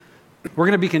We're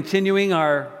going to be continuing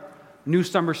our new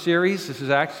summer series. This is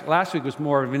actually, last week was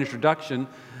more of an introduction,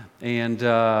 and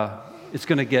it's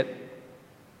going to get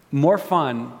more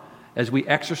fun as we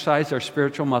exercise our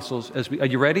spiritual muscles. Are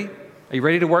you ready? Are you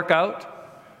ready to work out?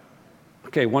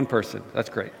 Okay, one person. That's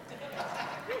great.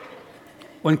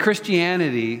 When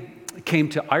Christianity came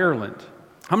to Ireland,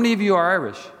 how many of you are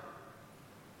Irish?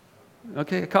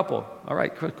 Okay, a couple. All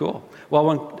right, cool.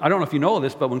 Well, I don't know if you know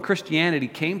this, but when Christianity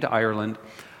came to Ireland,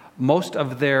 most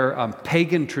of their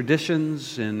pagan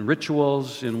traditions and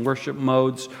rituals and worship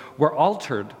modes were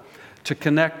altered to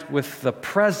connect with the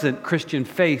present Christian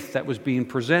faith that was being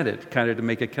presented, kind of to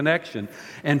make a connection.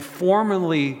 And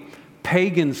formerly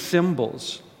pagan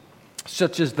symbols,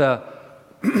 such as the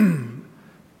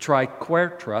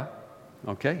triquetra,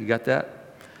 okay, you got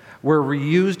that? Were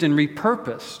reused and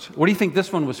repurposed. What do you think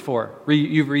this one was for?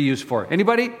 You've reused for?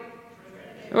 Anybody?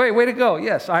 Way to go.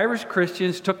 Yes, Irish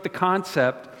Christians took the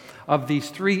concept of these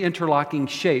three interlocking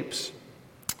shapes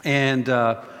and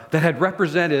that had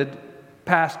represented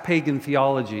past pagan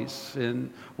theologies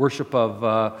and worship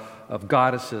of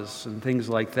goddesses and things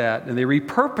like that. And they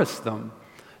repurposed them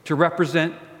to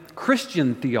represent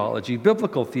Christian theology,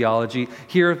 biblical theology.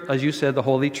 Here, as you said, the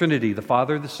Holy Trinity, the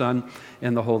Father, the Son,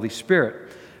 and the Holy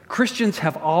Spirit. Christians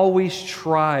have always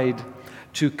tried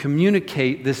to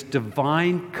communicate this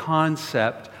divine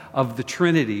concept of the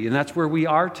Trinity, and that's where we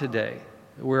are today.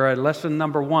 We're at lesson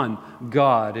number 1,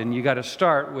 God, and you got to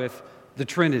start with the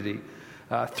Trinity.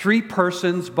 3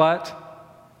 persons, but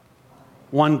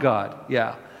one God,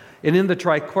 yeah. And in the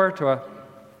triquetra,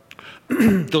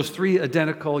 those 3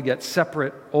 identical yet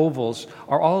separate ovals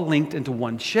are all linked into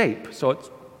one shape. So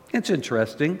it's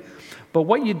interesting. But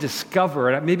what you discover,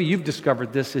 and maybe you've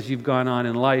discovered this as you've gone on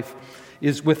in life,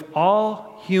 is with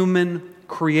all human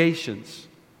creations,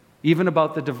 even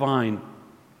about the divine,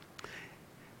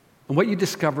 and what you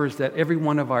discover is that every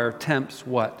one of our attempts,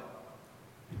 what?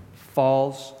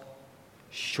 Falls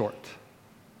short.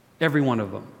 Every one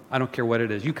of them. I don't care what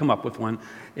it is. You come up with one,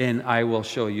 and I will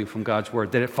show you from God's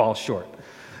Word that it falls short.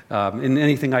 And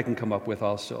anything I can come up with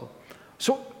also.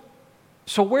 So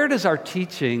where does our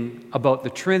teaching about the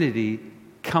Trinity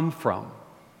come from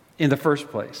in the first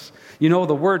place? You know,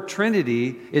 the word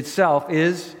Trinity itself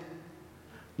is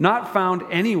not found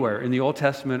anywhere in the Old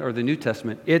Testament or the New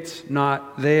Testament. It's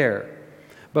not there.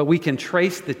 But we can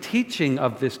trace the teaching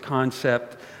of this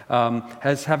concept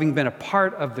as having been a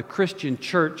part of the Christian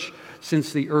church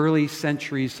since the early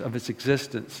centuries of its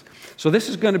existence. So this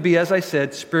is going to be, as I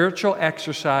said, spiritual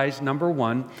exercise number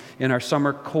 1 in our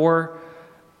summer core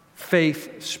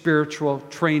faith spiritual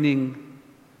training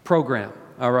program.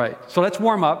 All right, so let's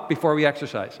warm up before we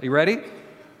exercise. Are you ready?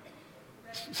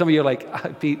 Some of you are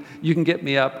like, Pete, you can get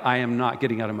me up. I am not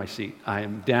getting out of my seat. I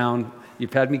am down.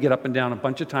 You've had me get up and down a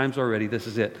bunch of times already. This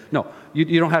is it. No,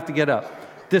 you don't have to get up.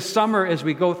 This summer, as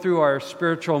we go through our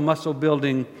spiritual muscle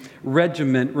building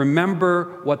regimen,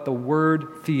 remember what the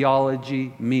word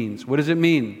theology means. What does it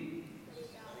mean?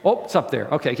 Oh, it's up there.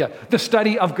 Okay, yeah. The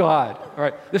study of God. All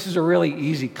right. This is a really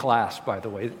easy class, by the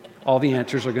way. All the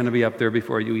answers are going to be up there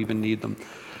before you even need them.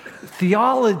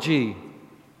 Theology.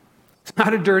 It's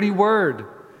not a dirty word.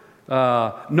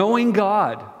 Knowing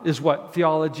God is what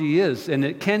theology is, and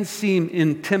it can seem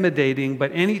intimidating,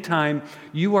 but anytime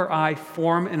you or I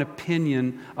form an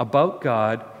opinion about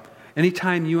God,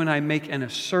 anytime you and I make an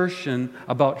assertion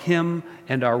about Him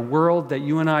and our world that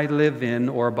you and I live in,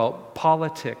 or about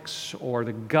politics, or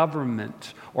the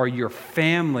government, or your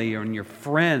family, or your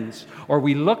friends, or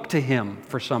we look to Him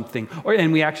for something,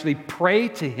 and we actually pray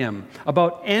to Him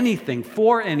about anything,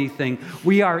 for anything,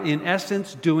 we are in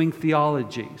essence doing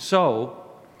theology. So,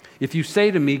 if you say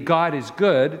to me, God is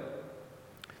good,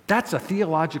 that's a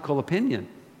theological opinion.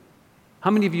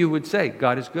 How many of you would say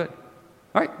God is good?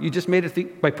 All right, you just made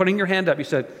it by putting your hand up. You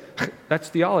said, that's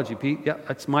theology, Pete. Yeah,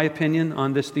 that's my opinion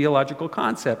on this theological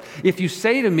concept. If you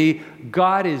say to me,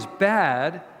 God is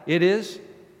bad, it is,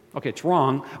 okay, it's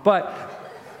wrong, but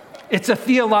it's a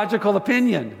theological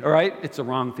opinion, all right? It's a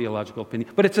wrong theological opinion,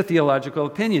 but it's a theological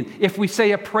opinion. If we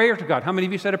say a prayer to God, how many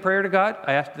of you said a prayer to God?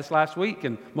 I asked this last week,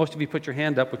 and most of you put your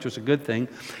hand up, which was a good thing.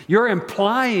 You're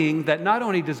implying that not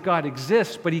only does God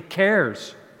exist, but He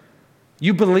cares.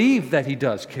 You believe that He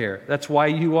does care. That's why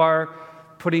you are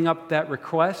putting up that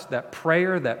request, that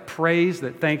prayer, that praise,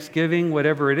 that thanksgiving,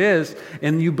 whatever it is,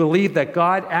 and you believe that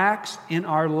God acts in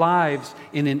our lives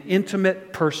in an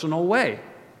intimate, personal way.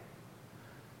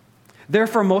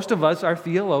 Therefore, most of us are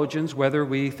theologians, whether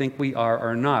we think we are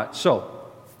or not.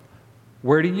 So,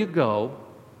 where do you go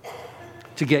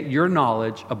to get your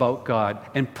knowledge about God?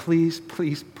 And please,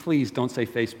 please, please don't say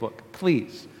Facebook.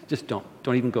 Please, just don't.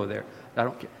 Don't even go there. I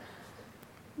don't care.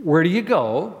 Where do you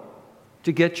go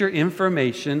to get your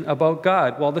information about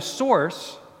God? Well, the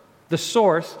source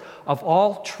of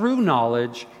all true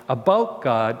knowledge about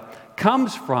God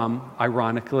comes from,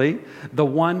 ironically, the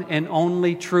one and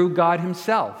only true God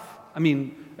himself. I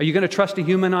mean, are you going to trust a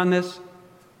human on this?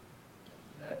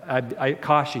 I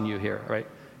caution you here, right?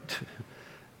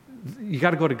 You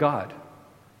got to go to God.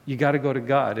 You got to go to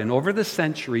God. And over the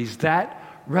centuries,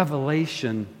 that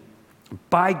revelation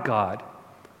by God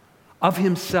of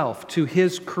himself to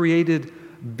his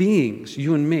created beings,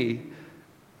 you and me,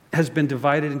 has been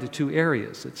divided into two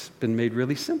areas. It's been made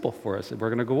really simple for us, and we're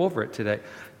going to go over it today.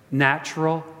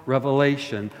 Natural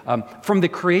revelation. From the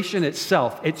creation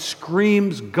itself, it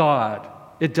screams God.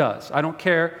 It does. I don't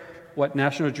care what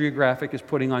National Geographic is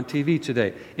putting on TV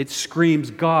today. It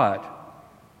screams God.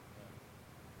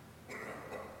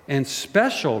 And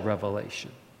special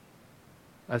revelation,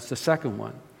 that's the second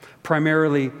one.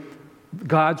 Primarily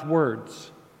God's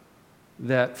words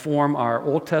that form our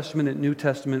Old Testament and New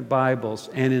Testament Bibles,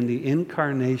 and in the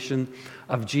incarnation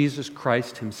of Jesus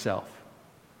Christ himself.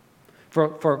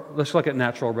 Let's look at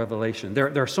natural revelation.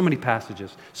 There are so many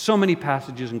passages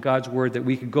in God's Word that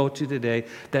we could go to today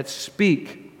that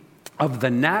speak of the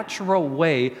natural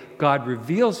way God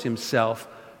reveals himself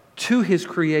to his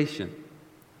creation,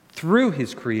 through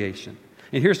his creation.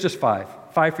 And here's just five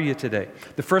for you today.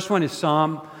 The first one is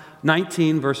Psalm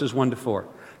 19, verses 1 to 4.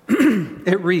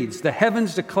 It reads, "The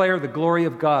heavens declare the glory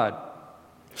of God."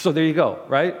 So there you go,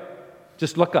 right?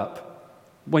 Just look up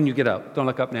when you get up. Don't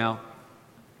look up now.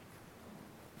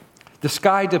 The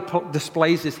sky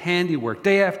displays his handiwork.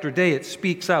 Day after day it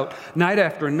speaks out. Night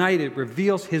after night it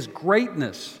reveals his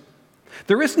greatness.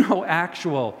 There is no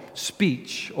actual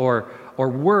speech or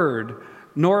word,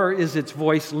 nor is its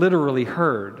voice literally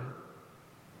heard.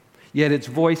 Yet its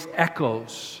voice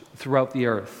echoes throughout the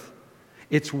earth.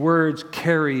 Its words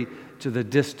carry to the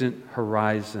distant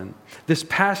horizon. This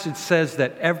passage says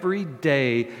that every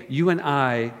day you and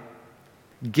I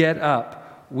get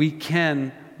up, we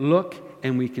can look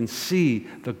and we can see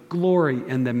the glory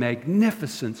and the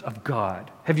magnificence of God.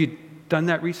 Have you done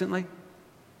that recently?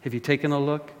 Have you taken a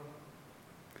look?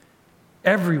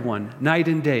 Everyone, night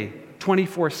and day,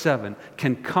 24/7,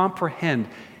 can comprehend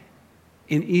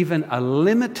in even a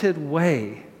limited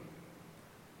way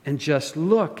and just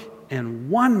look and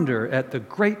wonder at the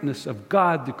greatness of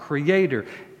God, the Creator.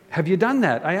 Have you done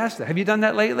that? I asked that. Have you done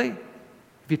that lately?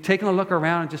 Have you taken a look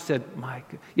around and just said, my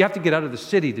God? You have to get out of the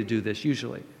city to do this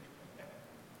usually.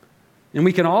 And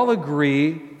we can all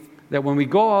agree that when we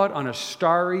go out on a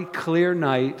starry, clear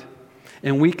night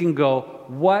and we can go,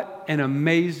 what an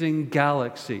amazing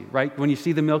galaxy, right? When you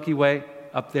see the Milky Way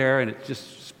up there and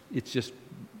it's just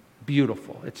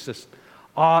beautiful. It's just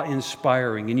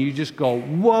awe-inspiring, and you just go,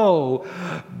 whoa.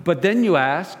 But then you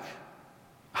ask,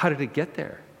 how did it get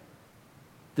there?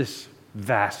 This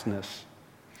vastness.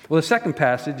 Well, the second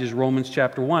passage is Romans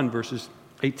chapter 1, verses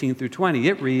 18 through 20.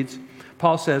 It reads,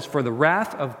 Paul says, "For the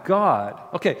wrath of God."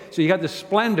 Okay, so you got the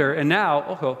splendor, and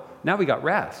now we got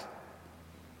wrath.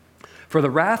 "For the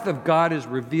wrath of God is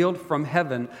revealed from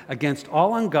heaven against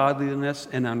all ungodliness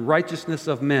and unrighteousness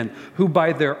of men, who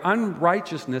by their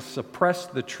unrighteousness suppress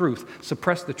the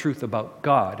truth about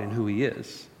God and who he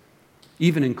is,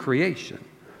 even in creation.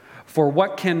 For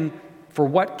what can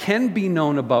be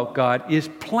known about God is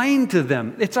plain to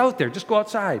them." It's out there. Just go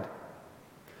outside.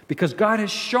 Because God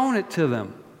has shown it to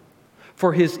them.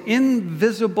 "For his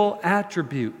invisible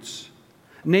attributes,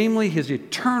 namely his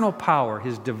eternal power,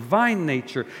 his divine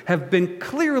nature, have been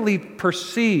clearly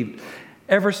perceived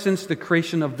ever since the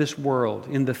creation of this world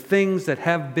in the things that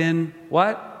have been,"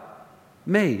 what?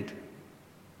 "Made.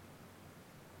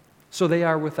 So they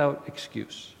are without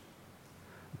excuse."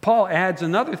 Paul adds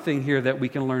another thing here that we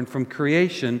can learn from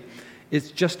creation.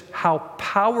 It's just how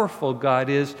powerful God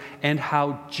is and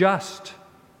how just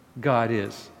God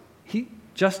is.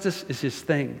 Justice is his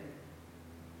thing.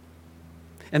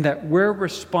 And that we're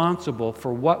responsible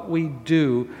for what we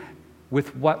do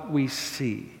with what we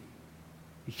see.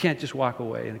 You can't just walk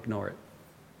away and ignore it.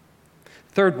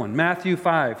 Third one, Matthew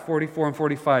 5, 44 and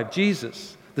 45.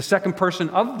 Jesus, the second person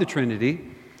of the Trinity,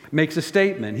 makes a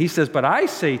statement. He says, "But I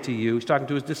say to you," he's talking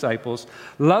to his disciples,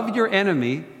 "love your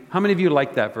enemy." How many of you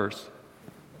like that verse?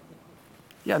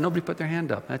 Yeah, nobody put their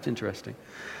hand up. That's interesting.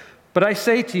 "But I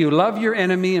say to you, love your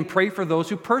enemy and pray for those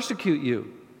who persecute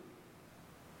you."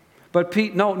 But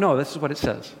Pete, no, this is what it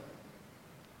says.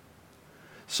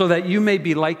 "So that you may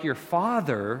be like your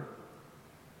Father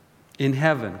in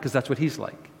heaven," because that's what he's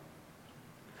like.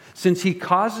 "Since he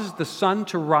causes the sun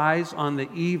to rise on the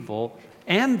evil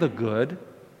and the good,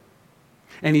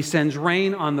 and he sends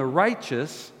rain on the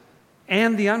righteous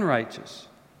and the unrighteous.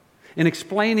 In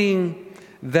explaining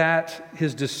that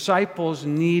his disciples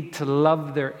need to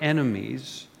love their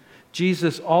enemies,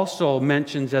 Jesus also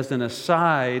mentions as an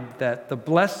aside that the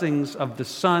blessings of the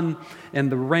sun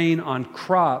and the rain on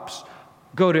crops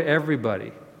go to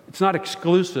everybody. It's not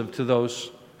exclusive to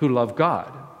those who love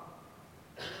God.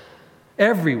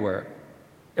 Everywhere,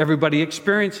 everybody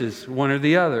experiences one or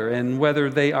the other, and whether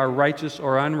they are righteous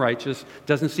or unrighteous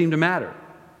doesn't seem to matter.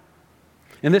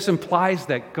 And this implies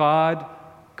that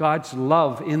God's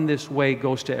love in this way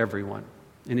goes to everyone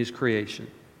in his creation.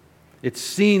 It's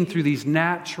seen through these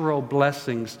natural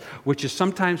blessings, which is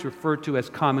sometimes referred to as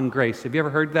common grace. Have you ever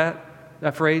heard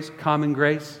that phrase, common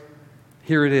grace?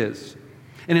 Here it is.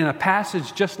 And in a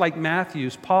passage just like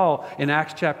Matthew's, Paul in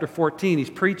Acts chapter 14, he's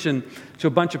preaching to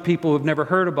a bunch of people who have never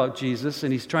heard about Jesus,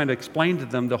 and he's trying to explain to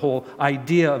them the whole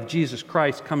idea of Jesus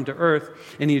Christ come to earth,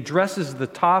 and he addresses the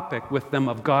topic with them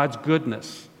of God's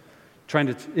goodness, trying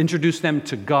to introduce them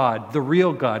to God, the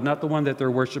real God, not the one that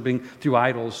they're worshiping through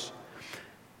idols.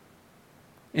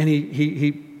 And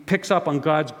he picks up on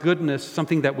God's goodness,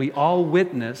 something that we all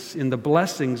witness in the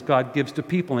blessings God gives to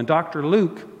people. And Dr.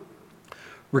 Luke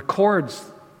records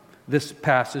this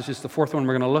passage, it's the fourth one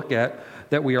we're going to look at,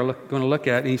 that we are going to look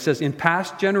at. And he says, in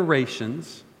past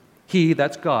generations, he,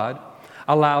 that's God,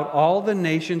 allowed all the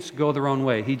nations to go their own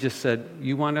way. He just said,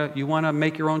 you want to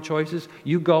make your own choices?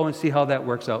 You go and see how that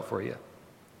works out for you.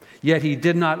 Yet he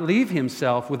did not leave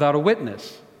himself without a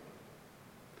witness.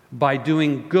 By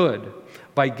doing good,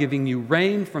 by giving you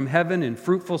rain from heaven in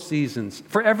fruitful seasons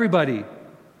for everybody,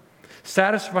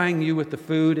 satisfying you with the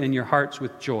food and your hearts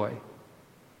with joy.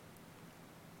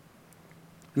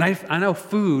 And I know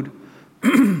food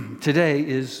today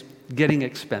is getting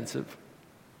expensive,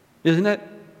 isn't it?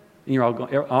 And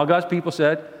all God's people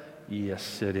said,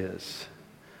 yes, it is.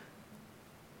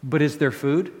 But is there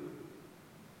food?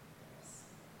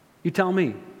 You tell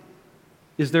me.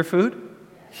 Is there food?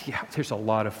 Yeah, there's a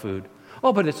lot of food.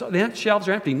 Oh, but the shelves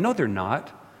are empty. No, they're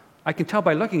not. I can tell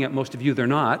by looking at most of you they're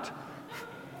not.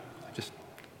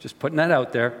 Just putting that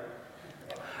out there.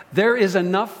 There is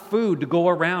enough food to go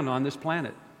around on this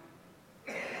planet.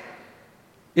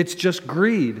 It's just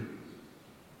greed.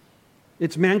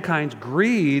 It's mankind's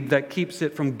greed that keeps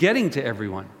it from getting to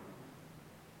everyone.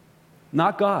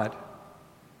 Not God.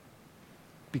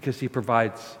 Because he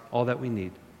provides all that we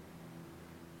need.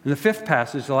 And the fifth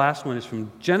passage, the last one, is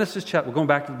from Genesis chapter, we're going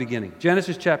back to the beginning.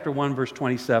 Genesis chapter 1, verse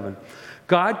 27.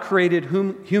 God created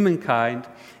humankind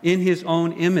in his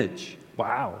own image.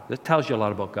 Wow, that tells you a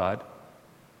lot about God.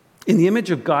 In the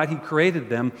image of God, he created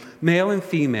them, male and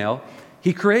female.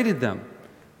 He created them.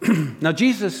 Now,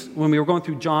 Jesus, when we were going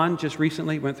through John just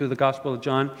recently, went through the Gospel of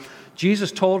John,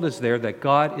 Jesus told us there that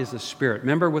God is a spirit.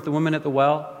 Remember with the woman at the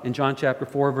well in John chapter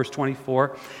 4, verse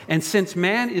 24? And since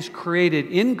man is created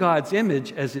in God's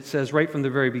image, as it says right from the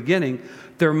very beginning,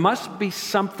 there must be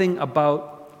something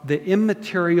about the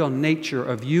immaterial nature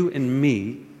of you and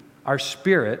me, our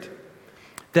spirit,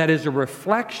 that is a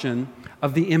reflection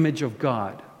of the image of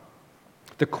God.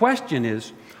 The question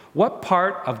is, what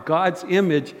part of God's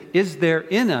image is there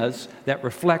in us that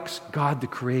reflects God the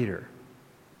Creator?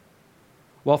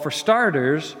 Well, for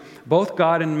starters, both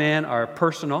God and man are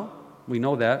personal, we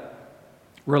know that,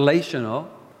 relational,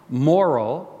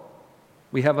 moral,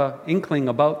 we have an inkling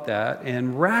about that,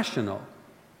 and rational.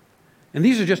 And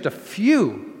these are just a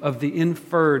few of the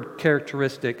inferred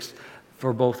characteristics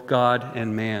for both God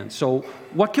and man. So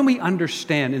what can we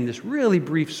understand in this really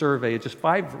brief survey, just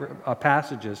 5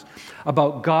 passages,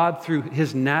 about God through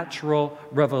his natural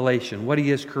revelation, what he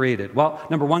has created? Well,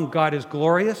 number one, God is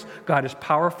glorious, God is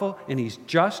powerful, and he's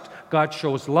just. God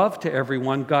shows love to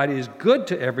everyone, God is good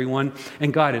to everyone,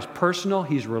 and God is personal,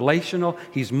 he's relational,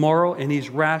 he's moral, and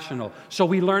he's rational. So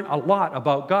we learn a lot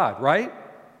about God, right?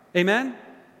 Amen?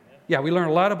 Yeah, we learn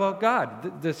a lot about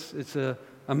God. It's a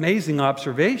amazing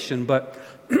observation, but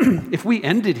if we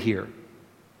ended here,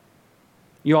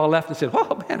 you all left and said,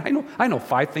 "Oh man, I know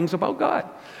 5 things about God,"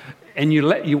 and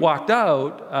you walked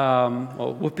out,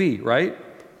 well, whoopee, right?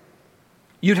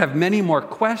 You'd have many more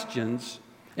questions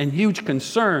and huge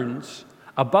concerns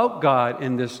about God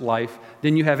in this life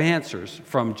than you have answers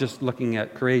from just looking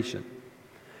at creation.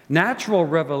 Natural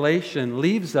revelation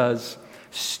leaves us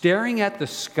staring at the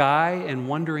sky and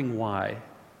wondering why.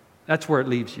 That's where it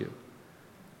leaves you.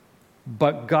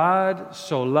 But God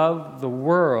so loved the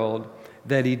world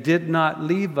that he did not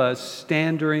leave us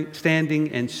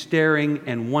standing and staring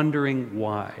and wondering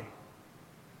why.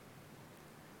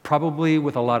 Probably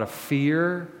with a lot of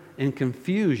fear and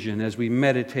confusion as we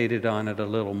meditated on it a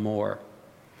little more.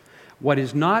 What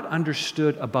is not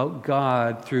understood about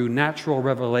God through natural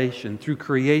revelation, through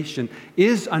creation,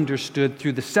 is understood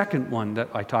through the second one that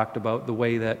I talked about, the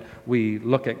way that we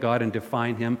look at God and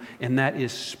define Him, and that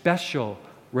is special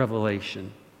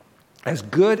revelation. As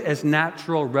good as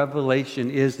natural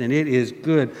revelation is, and it is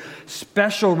good,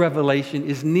 special revelation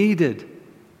is needed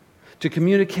to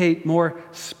communicate more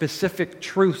specific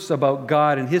truths about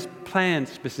God and His plan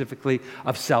specifically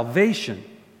of salvation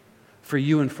for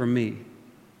you and for me,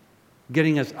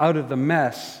 getting us out of the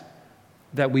mess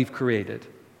that we've created.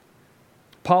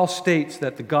 Paul states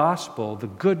that the gospel, the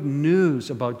good news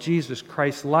about Jesus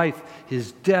Christ's life,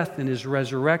 His death and His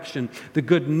resurrection, the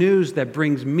good news that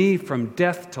brings me from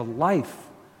death to life,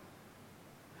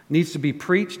 needs to be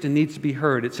preached and needs to be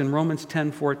heard. It's in Romans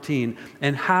 10:14.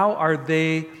 And how are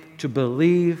they to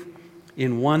believe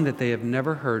in one that they have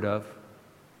never heard of?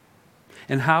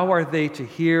 And how are they to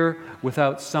hear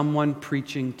without someone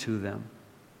preaching to them?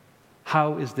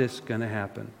 How is this going to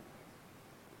happen?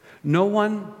 No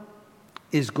one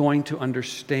is going to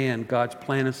understand God's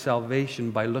plan of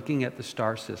salvation by looking at the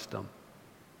star system.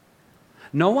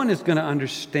 No one is going to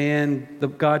understand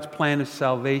God's plan of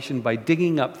salvation by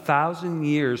digging up 1,000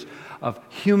 years of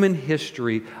human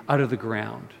history out of the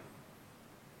ground,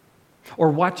 or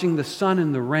watching the sun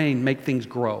and the rain make things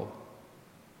grow.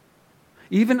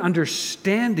 Even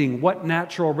understanding what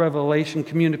natural revelation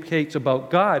communicates about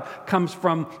God comes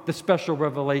from the special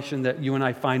revelation that you and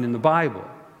I find in the Bible.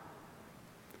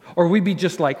 Or we'd be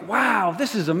just like, wow,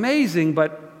 this is amazing,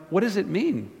 but what does it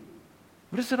mean?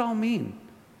 What does it all mean?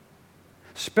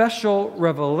 Special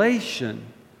revelation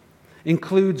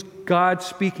includes God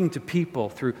speaking to people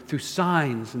through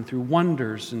signs and through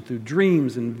wonders and through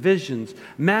dreams and visions,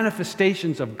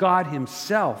 manifestations of God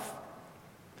Himself,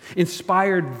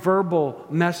 inspired verbal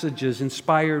messages,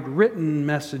 inspired written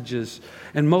messages,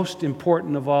 and most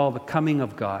important of all, the coming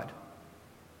of God.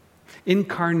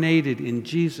 Incarnated in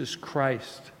Jesus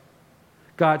Christ,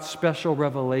 God's special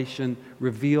revelation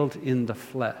revealed in the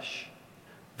flesh,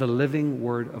 the living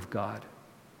Word of God.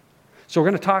 So we're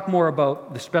going to talk more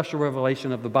about the special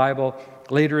revelation of the Bible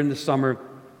later in the summer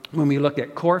when we look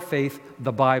at Core Faith,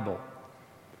 the Bible.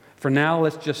 For now,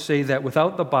 let's just say that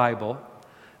without the Bible,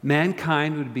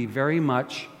 mankind would be very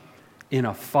much in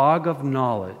a fog of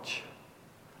knowledge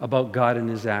about God and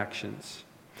His actions.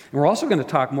 And we're also going to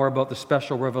talk more about the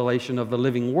special revelation of the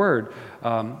living Word,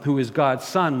 who is God's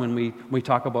Son when we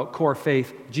talk about core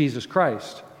faith, Jesus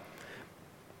Christ.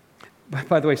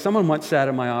 By the way, someone once sat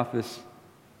in my office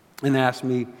and asked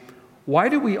me, why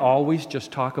do we always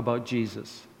just talk about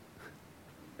Jesus?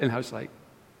 And I was like,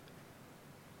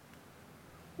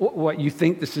 what, you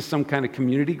think this is some kind of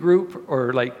community group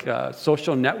or like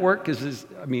social network?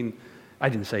 I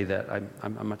didn't say that.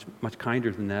 I'm much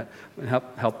kinder than that and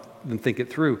help them think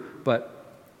it through. But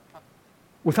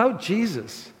without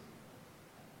Jesus,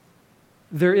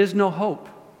 there is no hope.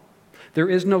 There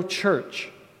is no church.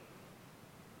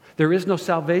 There is no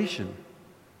salvation.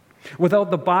 Without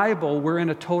the Bible, we're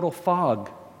in a total fog.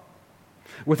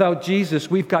 Without Jesus,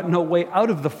 we've got no way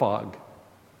out of the fog.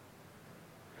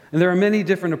 And there are many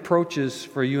different approaches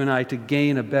for you and I to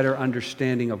gain a better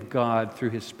understanding of God through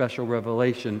His special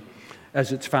revelation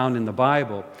as it's found in the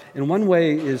Bible. And one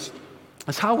way is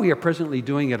how we are presently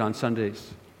doing it on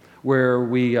Sundays, where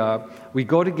we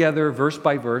go together verse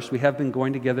by verse. We have been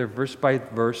going together verse by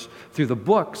verse through the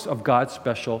books of God's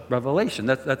special revelation.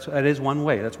 That is one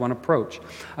way. That's one approach.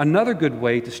 Another good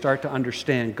way to start to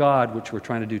understand God, which we're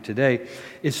trying to do today,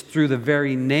 is through the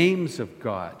very names of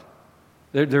God.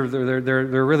 They're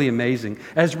really amazing,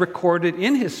 as recorded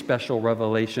in His special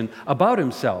revelation about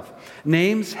Himself.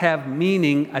 Names have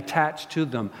meaning attached to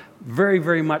them, very,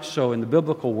 very much so in the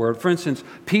biblical word. For instance,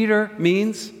 Peter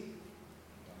means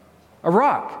a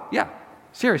rock. Yeah,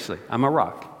 seriously, I'm a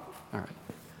rock. All right,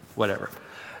 whatever.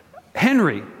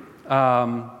 Henry,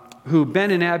 who Ben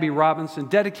and Abby Robinson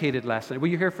dedicated last night. Were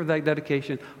you here for that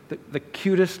dedication? The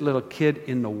cutest little kid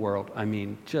in the world. I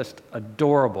mean, just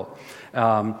adorable.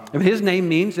 His name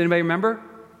means, anybody remember?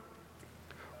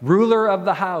 Ruler of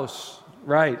the house,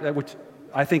 right? Which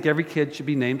I think every kid should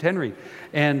be named Henry.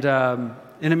 And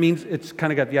it means, it's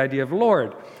kind of got the idea of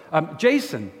Lord.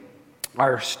 Jason,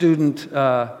 our student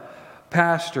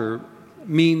pastor,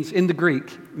 means, in the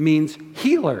Greek, means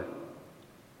healer.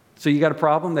 So you got a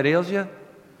problem that ails you?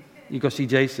 You go see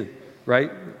Jason, right?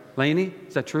 Laney,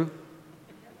 is that true?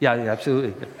 Yeah,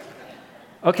 absolutely.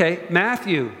 Okay,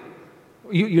 Matthew.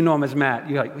 You know him as Matt.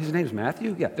 You're like, his name's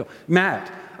Matthew? Yeah. No.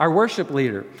 Matt, our worship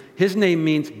leader. His name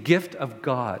means gift of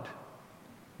God.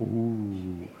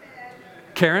 Ooh.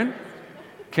 Karen,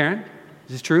 is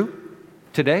this true?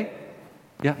 Today?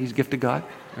 Yeah, he's gift of God.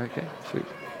 Okay, sweet.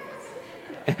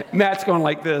 Matt's going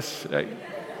like this. Right?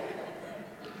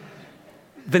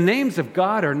 The names of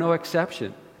God are no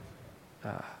exception.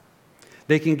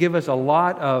 They can give us a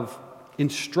lot of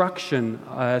instruction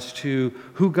as to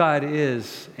who God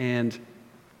is and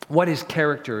what his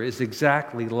character is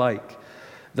exactly like.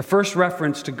 The first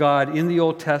reference to God in the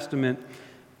Old Testament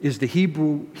is the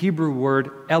Hebrew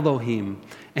word Elohim,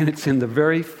 and it's in the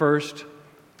very first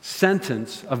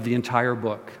sentence of the entire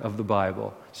book of the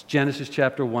Bible. It's Genesis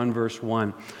chapter 1, verse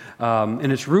 1.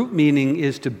 And its root meaning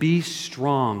is to be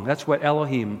strong. That's what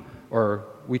Elohim, or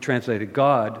we translated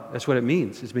God, that's what it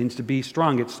means. It means to be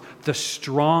strong. It's the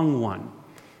strong one.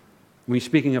 When you're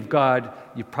speaking of God,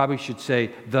 you probably should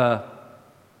say the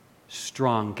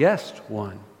strongest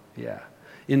one. Yeah.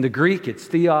 In the Greek, it's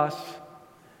theos.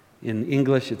 In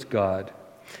English, it's God.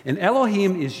 And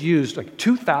Elohim is used like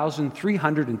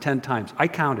 2,310 times. I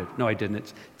counted. No, I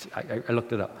didn't. I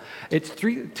looked it up. It's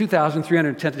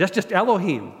 2,310. That's just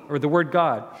Elohim, or the word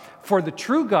God. For the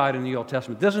true God in the Old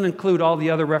Testament, it doesn't include all the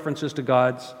other references to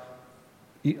gods,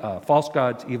 false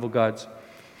gods, evil gods.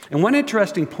 And one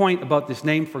interesting point about this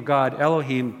name for God,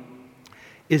 Elohim,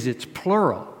 is it's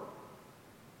plural.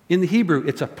 In the Hebrew,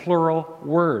 it's a plural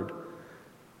word.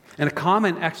 And a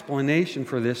common explanation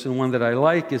for this, and one that I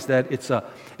like, is that it's a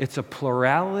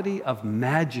plurality of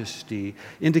majesty,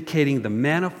 indicating the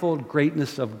manifold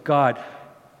greatness of God.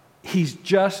 He's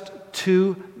just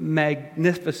too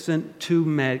magnificent, too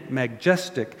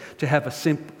majestic to have a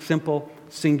simple,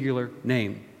 singular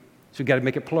name. So you've got to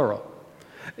make it plural.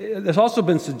 There's also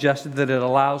been suggested that it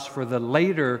allows for the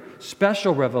later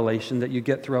special revelation that you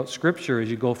get throughout Scripture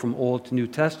as you go from Old to New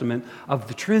Testament of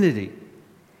the Trinity.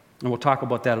 And we'll talk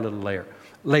about that a little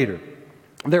later.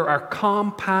 There are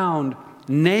compound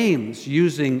names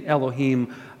using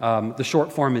Elohim. The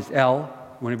short form is El.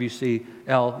 Whenever you see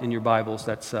El in your Bibles,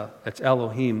 that's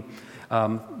Elohim.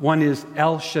 One is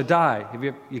El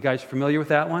Shaddai. You guys familiar with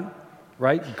that one?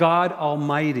 Right? God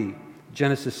Almighty,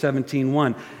 Genesis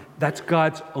 17:1. That's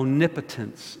God's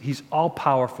omnipotence. He's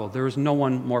all-powerful. There is no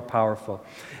one more powerful.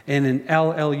 And in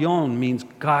El Elyon means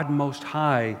God Most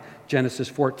High, Genesis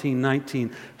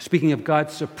 14:19. Speaking of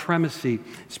God's supremacy,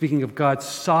 speaking of God's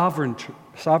sovereignty.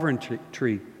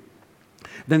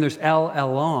 Then there's El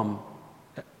Elam.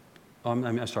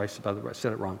 I'm sorry, I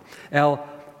said it wrong. El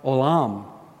Olam.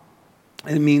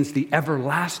 And it means the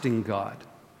everlasting God.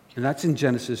 And that's in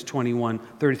Genesis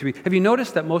 21:33. Have you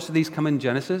noticed that most of these come in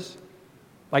Genesis?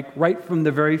 Like right from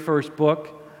the very first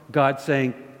book, God's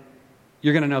saying,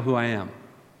 you're going to know who I am.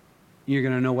 You're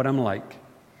going to know what I'm like.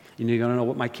 And you're going to know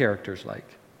what my character's like.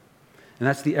 And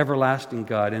that's the everlasting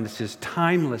God. And it's his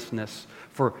timelessness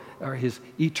or his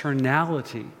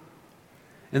eternality.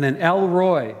 And then El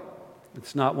Roy.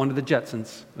 It's not one of the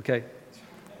Jetsons, okay?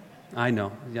 I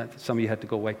know. Yeah, some of you had to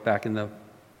go way back in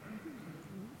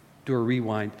do a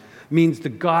rewind. Means the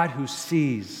God who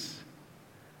sees.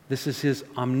 This is his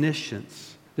omniscience.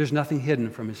 There's nothing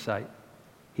hidden from his sight.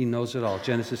 He knows it all.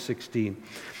 Genesis 16.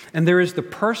 And there is the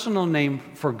personal name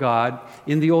for God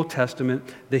in the Old Testament,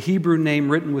 the Hebrew name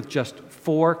written with just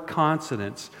 4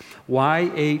 consonants,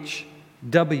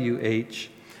 YHWH,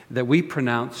 that we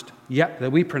pronounce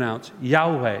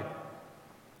Yahweh.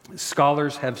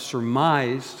 Scholars have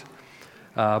surmised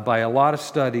by a lot of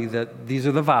study that these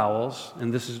are the vowels,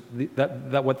 and this is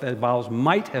that what the vowels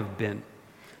might have been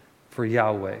for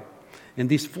Yahweh. And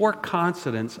these 4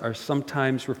 consonants are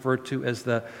sometimes referred to as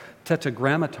the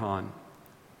tetragrammaton.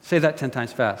 Say that 10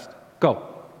 times fast. Go.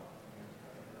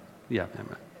 Yeah,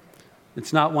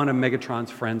 it's not one of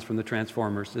Megatron's friends from the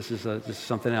Transformers. This is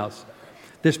something else.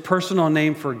 This personal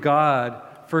name for God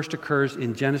first occurs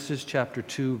in Genesis chapter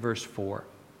 2, verse 4,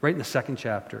 right in the 2nd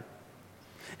chapter.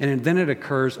 And then it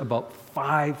occurs about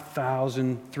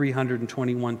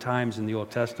 5,321 times in the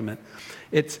Old Testament.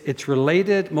 It's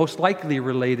related, most likely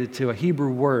related to a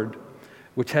Hebrew word,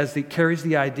 which carries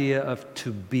the idea of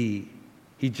to be.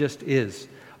 He just is,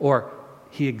 or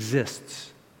he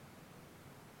exists.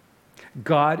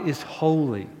 God is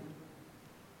holy.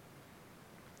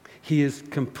 He is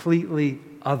completely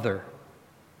other.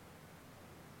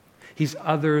 He's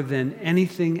other than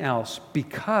anything else,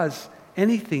 because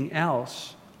anything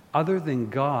else other than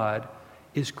God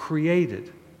is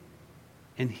created,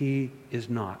 and he is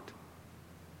not.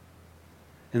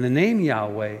 And the name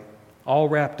Yahweh, all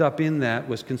wrapped up in that,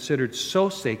 was considered so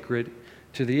sacred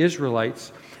to the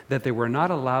Israelites that they were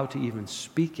not allowed to even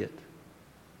speak it.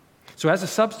 So as a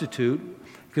substitute,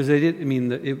 because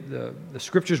the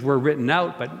scriptures were written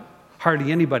out, but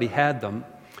hardly anybody had them,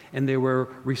 and they were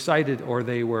recited, or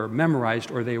they were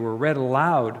memorized, or they were read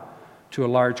aloud to a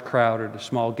large crowd or to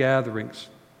small gatherings.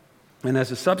 And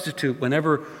as a substitute,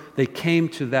 whenever they came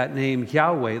to that name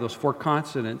Yahweh, those 4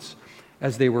 consonants,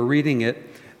 as they were reading it,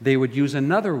 they would use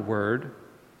another word,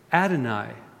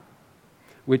 Adonai,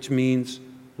 which means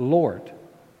Lord.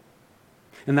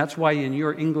 And that's why in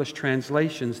your English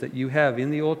translations that you have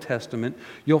in the Old Testament,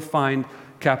 you'll find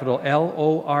capital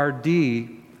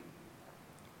L-O-R-D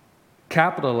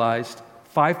capitalized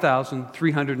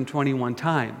 5,321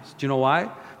 times. Do you know why?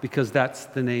 Because that's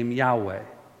the name Yahweh.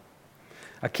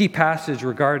 A key passage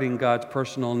regarding God's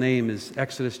personal name is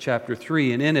Exodus chapter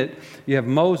 3, and in it you have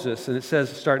Moses, and it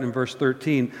says, starting in verse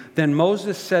 13, "Then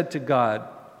Moses said to God,"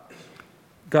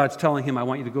 God's telling him, "I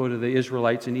want you to go to the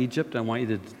Israelites in Egypt, I want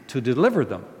you to deliver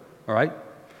them," all right?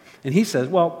 And he says,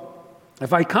 "Well,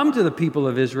 if I come to the people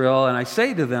of Israel and I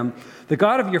say to them, 'The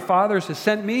God of your fathers has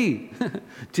sent me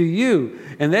to you,'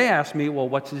 and they ask me, 'Well,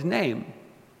 what's his name?'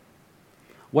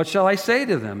 What shall I say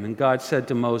to them?" And God said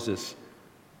to Moses,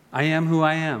 "I am who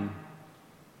I am."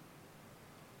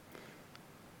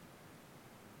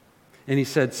 And he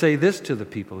said, "Say this to the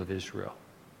people of Israel,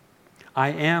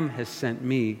 'I am has sent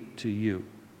me to you.'"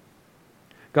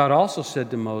 God also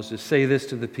said to Moses, "Say this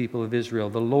to the people of Israel,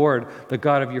 'The Lord, the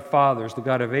God of your fathers, the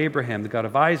God of Abraham, the God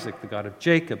of Isaac, the God of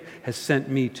Jacob, has sent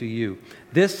me to you.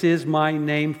 This is my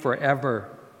name forever,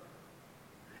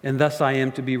 and thus I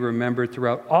am to be remembered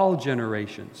throughout all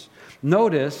generations."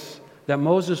 Notice that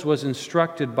Moses was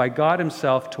instructed by God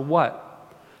himself to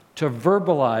what? To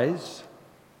verbalize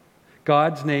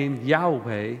God's name,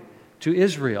 Yahweh, to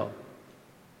Israel.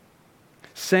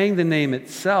 Saying the name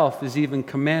itself is even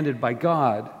commanded by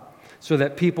God so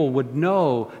that people would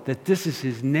know that this is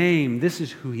his name, this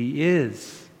is who he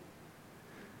is.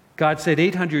 God said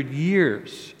 800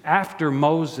 years after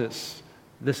Moses,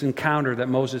 this encounter that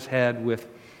Moses had with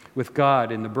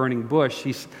God in the burning bush,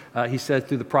 he said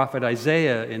through the prophet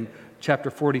Isaiah in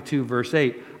chapter 42, verse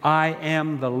 8, "I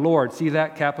am the Lord." See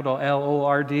that capital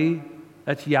L-O-R-D?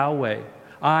 That's Yahweh.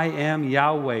 I am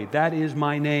Yahweh. That is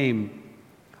my name.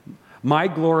 "My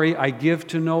glory I give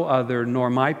to no other,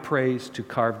 nor my praise to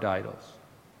carved idols."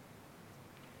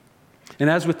 And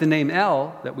as with the name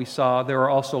El that we saw, there are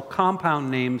also compound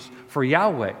names for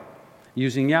Yahweh,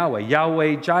 using Yahweh.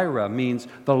 Yahweh Jireh means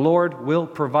the Lord will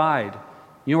provide.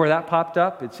 You know where that popped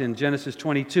up? It's in Genesis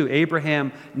 22.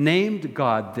 Abraham named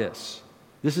God this.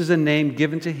 This is a name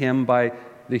given to him by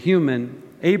the human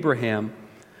Abraham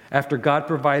after God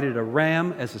provided a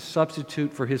ram as a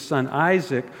substitute for his son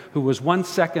Isaac, who was 1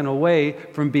 second away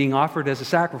from being offered as a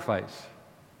sacrifice.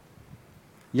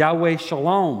 Yahweh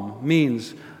Shalom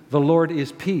means the Lord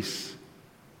is peace.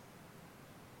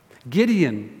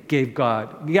 Gideon gave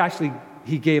God,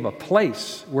 he gave a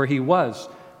place where he was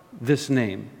this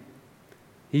name.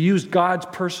 He used God's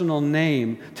personal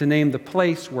name to name the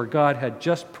place where God had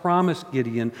just promised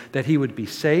Gideon that he would be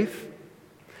safe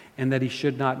and that he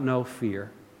should not know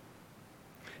fear.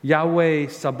 Yahweh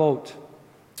Sabaoth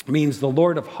means the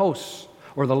Lord of hosts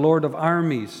or the Lord of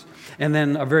armies. And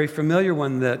then a very familiar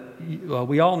one that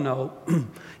we all know,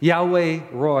 Yahweh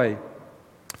Roy,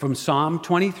 from Psalm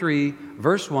 23,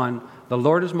 verse 1, "The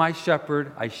Lord is my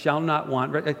shepherd, I shall not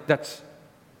want." That's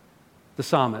the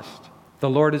psalmist. The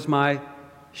Lord is my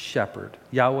shepherd.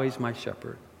 Yahweh's my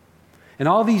shepherd. And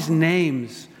all these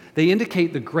names, they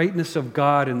indicate the greatness of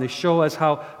God, and they show us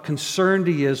how concerned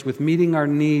he is with meeting our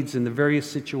needs in the various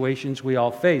situations we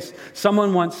all face.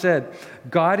 Someone once said,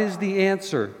 "God is the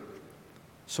answer.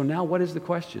 So now what is the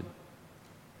question?"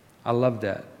 I love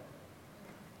that.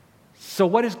 So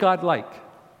what is God like?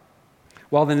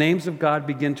 Well, the names of God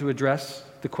begin to address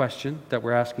the question that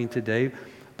we're asking today,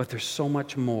 but there's so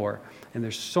much more. And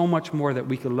there's so much more that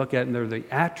we can look at, and they're the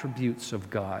attributes of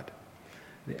God.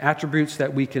 The attributes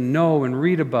that we can know and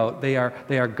read about, they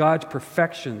are God's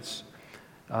perfections.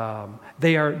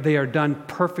 They are done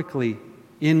perfectly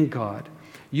in God.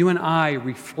 You and I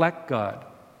reflect God,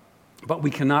 but we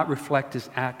cannot reflect his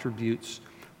attributes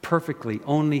perfectly.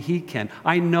 Only he can.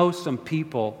 I know some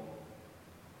people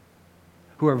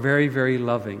who are very, very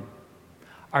loving.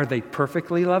 Are they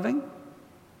perfectly loving?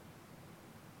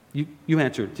 You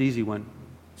answer. It's an easy one.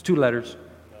 It's 2 letters.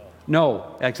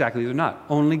 No, exactly. They're not.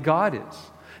 Only God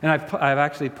is. And I've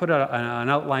actually put an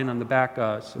outline on the back,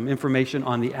 some information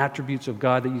on the attributes of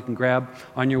God that you can grab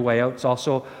on your way out. It's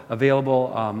also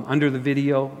available under the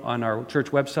video on our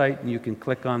church website, and you can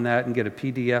click on that and get a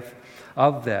PDF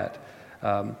of that.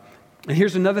 And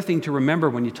here's another thing to remember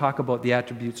when you talk about the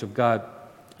attributes of God.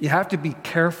 You have to be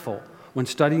careful when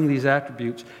studying these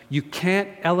attributes. You can't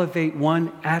elevate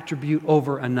one attribute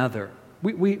over another.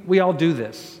 We all do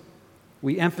this.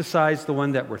 We emphasize the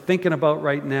one that we're thinking about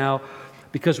right now,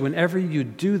 because whenever you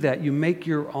do that, you make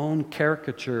your own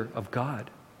caricature of God.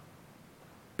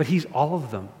 But He's all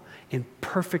of them in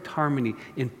perfect harmony,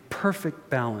 in perfect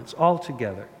balance, all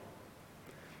together.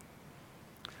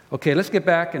 Okay, let's get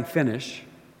back and finish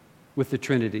with the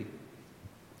Trinity.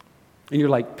 And you're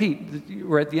like, Pete,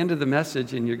 we're at the end of the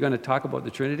message and you're going to talk about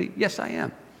the Trinity? Yes, I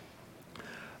am.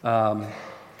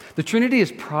 The Trinity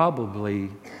is probably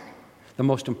the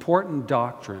most important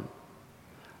doctrine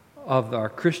of our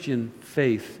Christian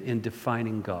faith in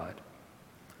defining God.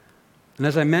 And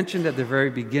as I mentioned at the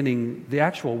very beginning, the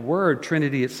actual word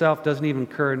Trinity itself doesn't even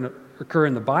occur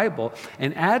in the Bible.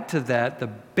 And add to that,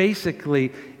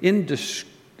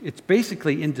 it's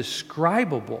basically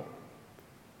indescribable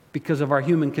because of our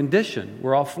human condition.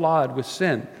 We're all flawed with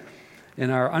sin.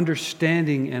 And our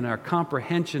understanding and our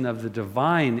comprehension of the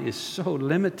divine is so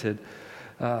limited.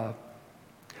 But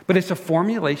it's a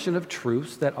formulation of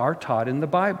truths that are taught in the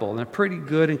Bible. And a pretty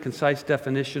good and concise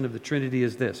definition of the Trinity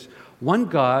is this: one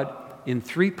God in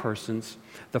three persons,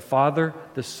 the Father,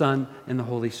 the Son, and the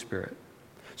Holy Spirit.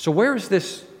 So where is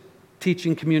this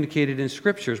teaching communicated in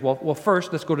Scriptures? Well,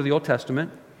 first, let's go to the Old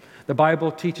Testament. The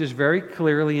Bible teaches very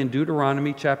clearly in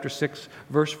Deuteronomy chapter 6,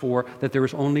 verse 4, that there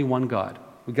is only one God.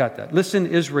 We got that. Listen,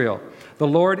 Israel, the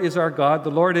Lord is our God.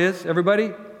 The Lord is, everybody?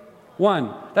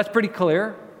 One. That's pretty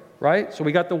clear, right? So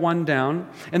we got the one down.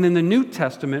 And then the New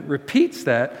Testament repeats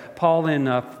that. Paul in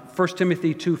 1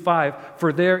 Timothy 2:5,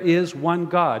 for there is one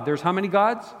God. There's how many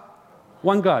gods?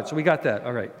 One God. So we got that.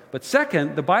 All right. But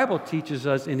second, the Bible teaches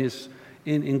us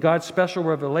in God's special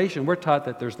revelation, we're taught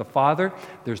that there's the Father,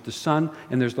 there's the Son,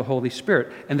 and there's the Holy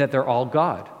Spirit, and that they're all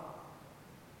God.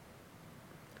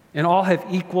 And all have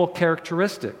equal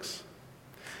characteristics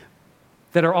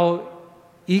that are all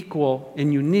equal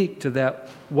and unique to that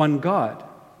one God,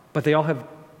 but they all have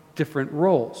different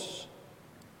roles.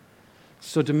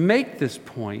 So to make this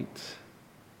point,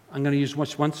 I'm going to use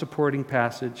one supporting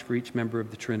passage for each member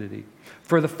of the Trinity.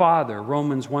 For the Father,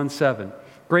 Romans 1:7,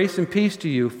 grace and peace to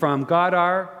you from God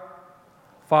our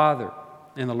Father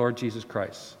and the Lord Jesus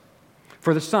Christ.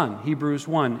 For the Son, Hebrews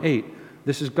 1:8,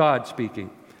 this is God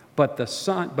speaking. But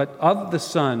of the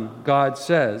Son, God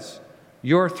says,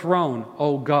 your throne,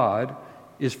 O God,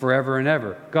 is forever and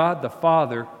ever. God the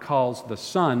Father calls the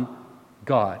Son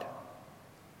God.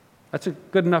 That's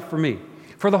good enough for me.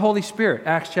 For the Holy Spirit,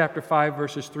 Acts chapter 5,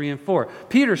 verses 3 and 4.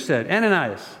 Peter said,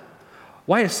 Ananias,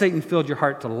 why has Satan filled your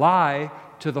heart to lie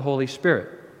to the Holy Spirit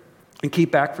and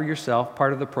keep back for yourself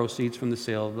part of the proceeds from the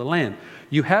sale of the land?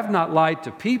 You have not lied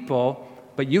to people,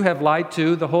 but you have lied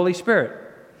to the Holy Spirit.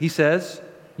 He says,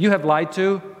 you have lied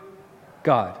to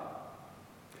God.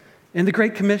 In the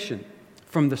Great Commission,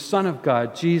 from the Son of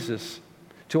God, Jesus,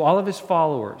 to all of his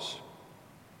followers,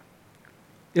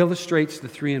 illustrates the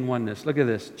three-in-oneness. Look at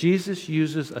this. Jesus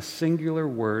uses a singular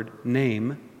word,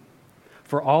 name,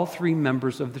 for all three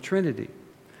members of the Trinity.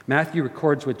 Matthew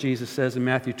records what Jesus says in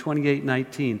Matthew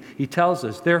 28:19. He tells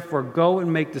us, therefore, go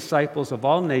and make disciples of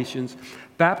all nations,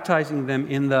 baptizing them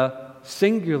in the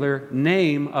singular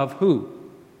name of who?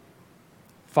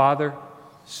 Father,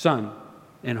 Son,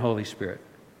 and Holy Spirit.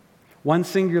 One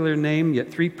singular name,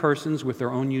 yet three persons with their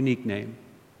own unique name.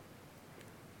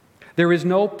 There is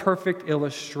no perfect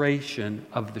illustration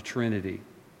of the Trinity.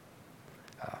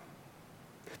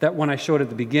 That one I showed at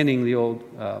the beginning, the old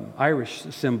Irish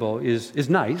symbol, is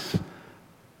nice,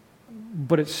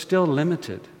 but it's still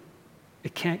limited.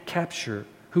 It can't capture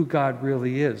who God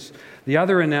really is. The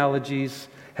other analogies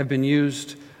have been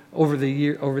used over the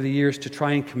years to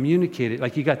try and communicate it.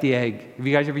 Like you got the egg. Have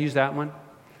you guys ever used that one?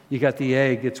 You got the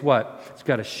egg. It's what? It's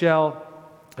got a shell.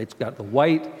 It's got the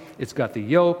white. It's got the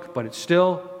yolk, but it's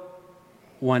still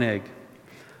one egg.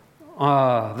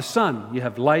 The sun, you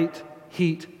have light,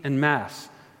 heat, and mass,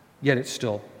 yet it's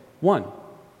still one,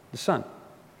 the sun.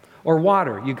 Or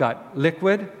water, you got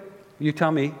liquid, you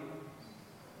tell me,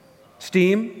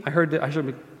 steam,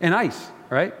 and ice,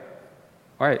 right?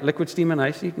 All right, liquid, steam, and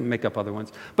ice, you can make up other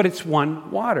ones. But it's one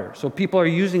water. So people are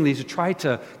using these to try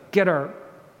to get our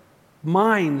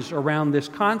minds around this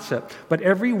concept. But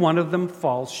every one of them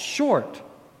falls short.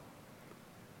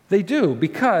 They do,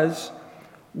 because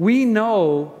we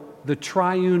know the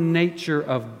triune nature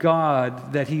of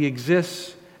God, that he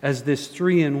exists as this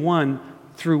three-in-one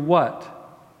through what?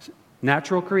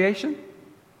 Natural creation?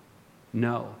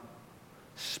 No.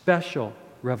 Special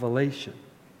revelation.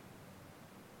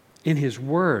 In his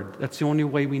word, that's the only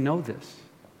way we know this.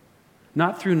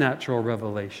 Not through natural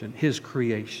revelation, his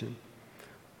creation.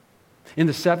 In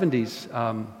the 70s,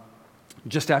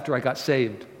 just after I got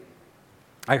saved,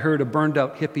 I heard a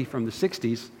burned-out hippie from the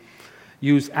 60s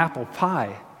use apple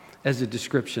pie as a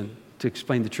description to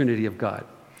explain the Trinity of God.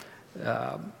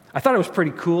 I thought it was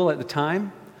pretty cool at the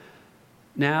time.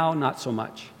 Now, not so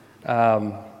much.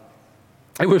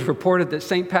 It was reported that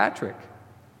St. Patrick,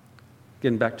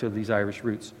 getting back to these Irish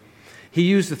roots, he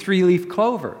used the 3-leaf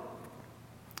clover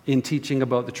in teaching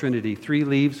about the Trinity. 3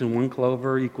 leaves and 1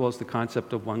 clover equals the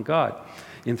concept of one God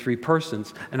in 3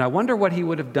 persons. And I wonder what he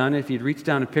would have done if he'd reached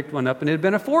down and picked one up and it had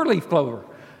been a 4-leaf clover.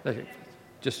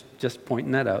 Just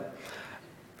pointing that out.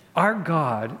 Our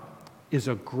God is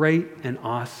a great and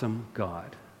awesome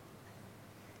God.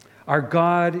 Our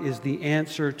God is the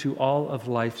answer to all of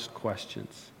life's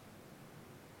questions.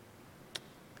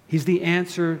 He's the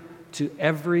answer to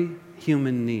every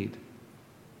human need,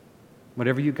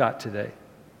 whatever you got today.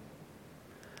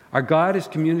 Our God has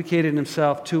communicated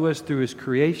himself to us through his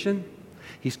creation.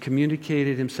 He's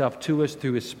communicated himself to us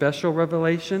through his special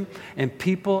revelation. And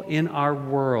people in our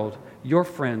world, your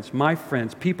friends, my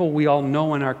friends, people we all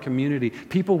know in our community,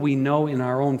 people we know in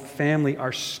our own family,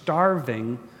 are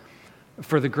starving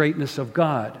for the greatness of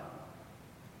God.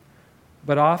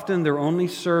 But often they're only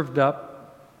served up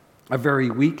a very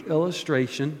weak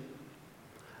illustration,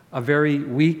 a very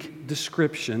weak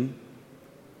description,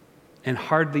 and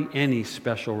hardly any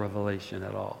special revelation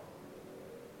at all.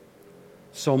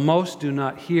 So most do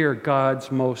not hear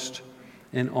God's most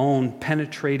and own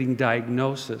penetrating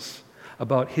diagnosis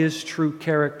about his true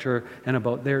character and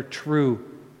about their true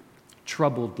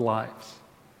troubled lives.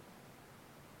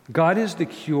 God is the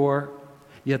cure,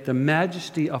 yet the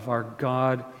majesty of our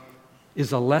God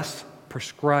is a less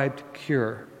prescribed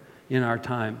cure in our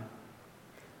time.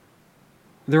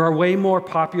 There are way more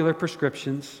popular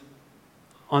prescriptions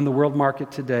on the world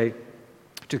market today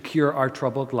to cure our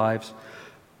troubled lives.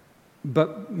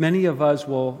 But many of us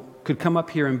could come up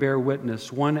here and bear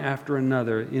witness, one after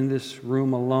another, in this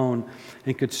room alone,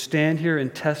 and could stand here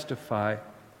and testify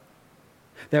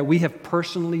that we have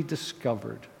personally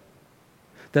discovered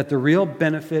that the real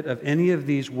benefit of any of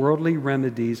these worldly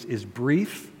remedies is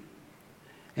brief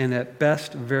and at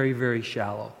best very, very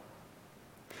shallow.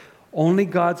 Only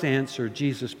God's answer,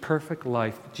 Jesus' perfect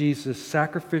life, Jesus'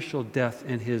 sacrificial death,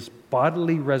 and his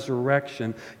bodily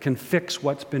resurrection can fix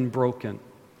what's been broken.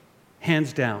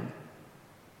 Hands down.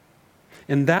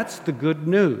 And that's the good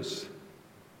news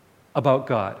about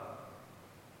God.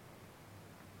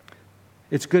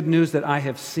 It's good news that I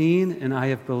have seen and I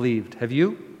have believed. Have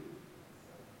you?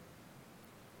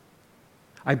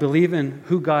 I believe in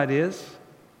who God is,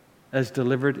 as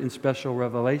delivered in special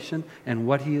revelation, and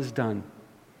what he has done.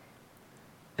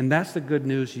 And that's the good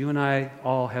news you and I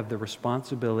all have the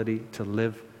responsibility to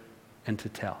live and to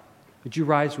tell. Would you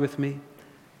rise with me?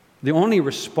 The only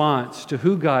response to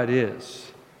who God is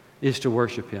to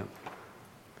worship him.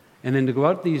 And then to go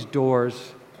out these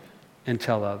doors and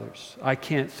tell others. I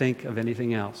can't think of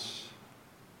anything else.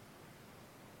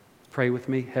 Pray with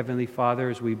me. Heavenly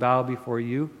Father, as we bow before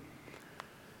you,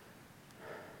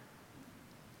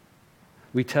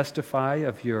 we testify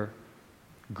of your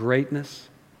greatness.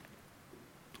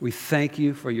 We thank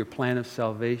you for your plan of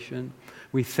salvation.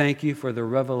 We thank you for the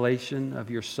revelation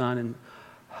of your Son and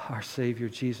our Savior,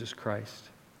 Jesus Christ.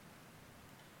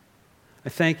 I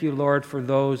thank you, Lord, for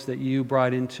those that you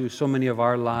brought into so many of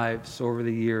our lives over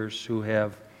the years who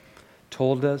have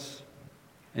told us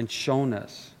and shown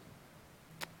us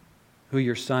who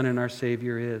your Son and our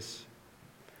Savior is.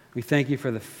 We thank you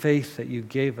for the faith that you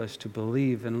gave us to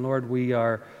believe. And Lord, we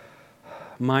are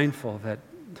mindful that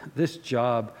this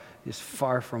job is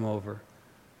far from over.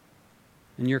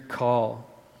 And your call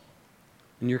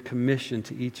and your commission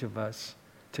to each of us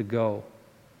to go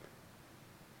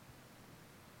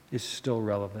is still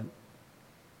relevant.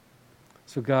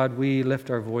 So God, we lift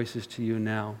our voices to you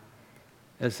now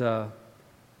as an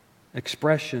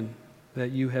expression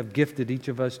that you have gifted each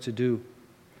of us to do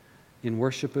in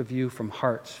worship of you from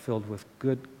hearts filled with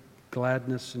good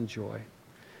gladness and joy.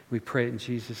 We pray it in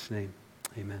Jesus' name.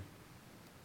 Amen.